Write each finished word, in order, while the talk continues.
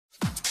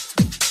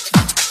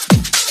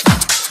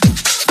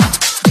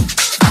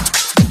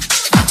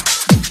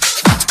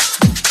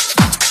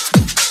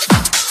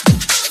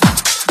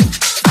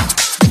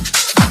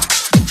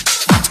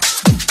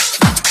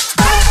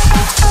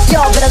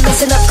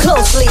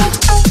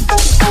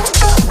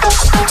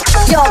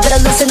Y'all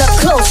better listen up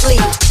closely.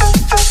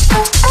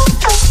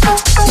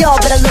 Y'all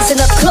better listen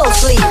up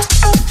closely.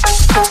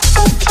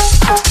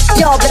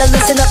 Y'all better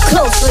listen up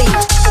closely.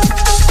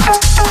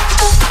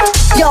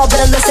 Y'all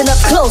better listen up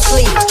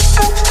closely.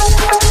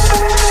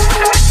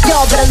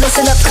 Y'all better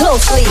listen up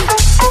closely.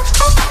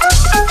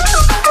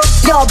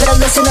 Y'all better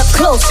listen up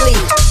closely.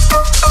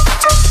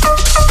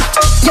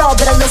 Y'all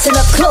better listen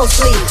up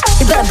closely.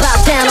 You better bow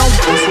down on.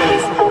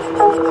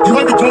 You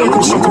might be going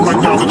through something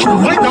right now that you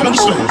might not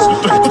understand,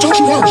 but don't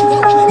you worry.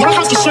 What I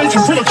have to say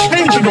can bring a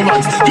change in your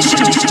life. This is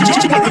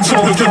weapons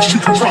all against you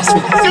can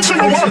prosper. It's in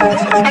the word,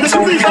 and if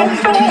you need help,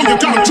 all you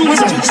gotta do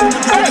is ask.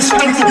 Ask,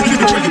 and it will be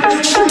given to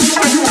you. Shoot,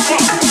 and you will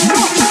find.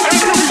 Knock,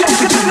 and here we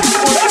go.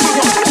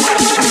 Everyone.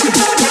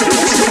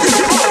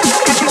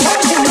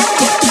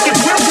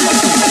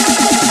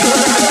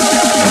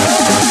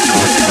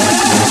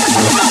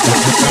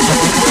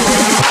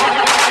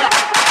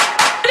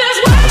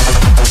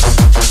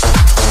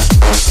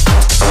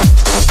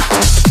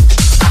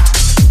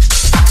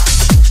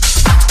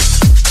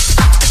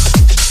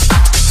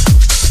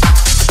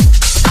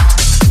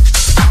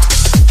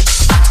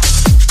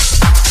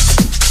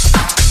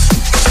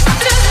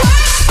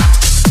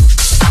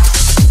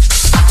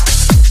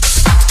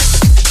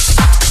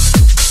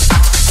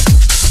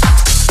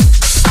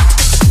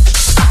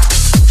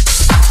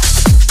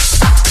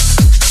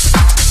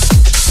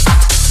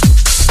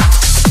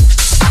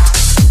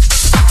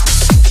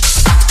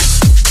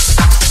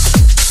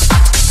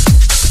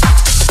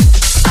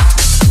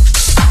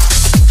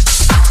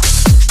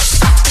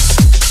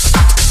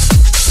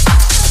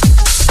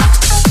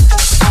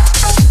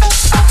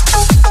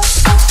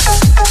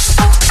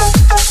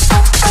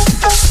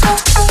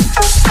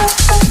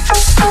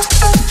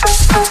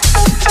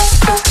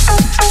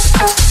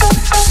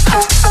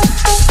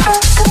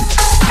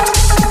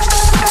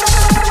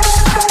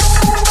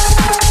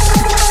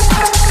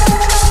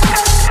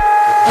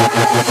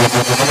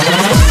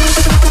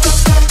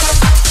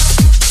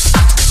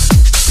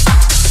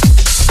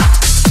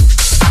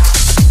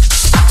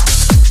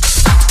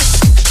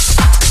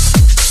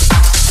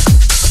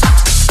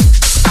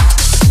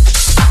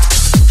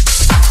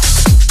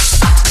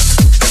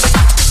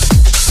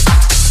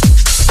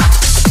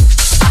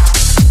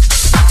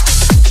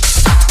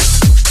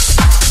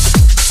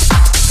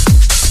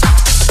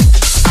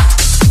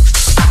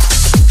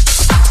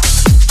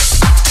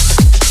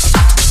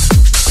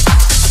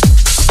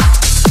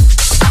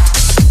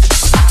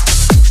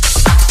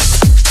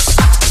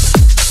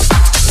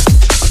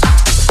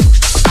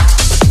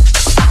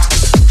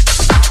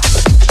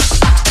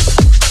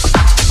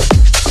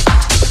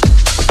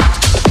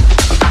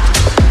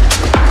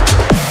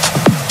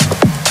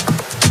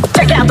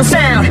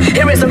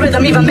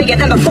 Even bigger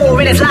than before,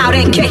 it is loud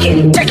and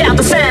kicking. Check out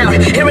the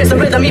sound. Here is the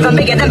rhythm even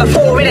bigger than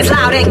before, it is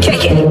loud and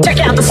kicking. Check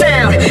out the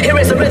sound. Here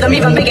is the rhythm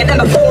even bigger than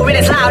before, it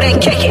is loud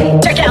and kicking.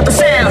 Check out the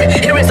sound.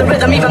 Here is the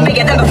rhythm even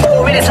bigger than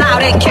before, it is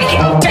loud and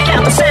kicking. Check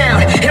out the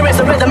sound. Here is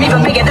the rhythm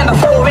even bigger than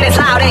before, it is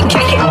loud and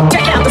kicking.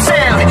 Check out the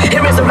sound.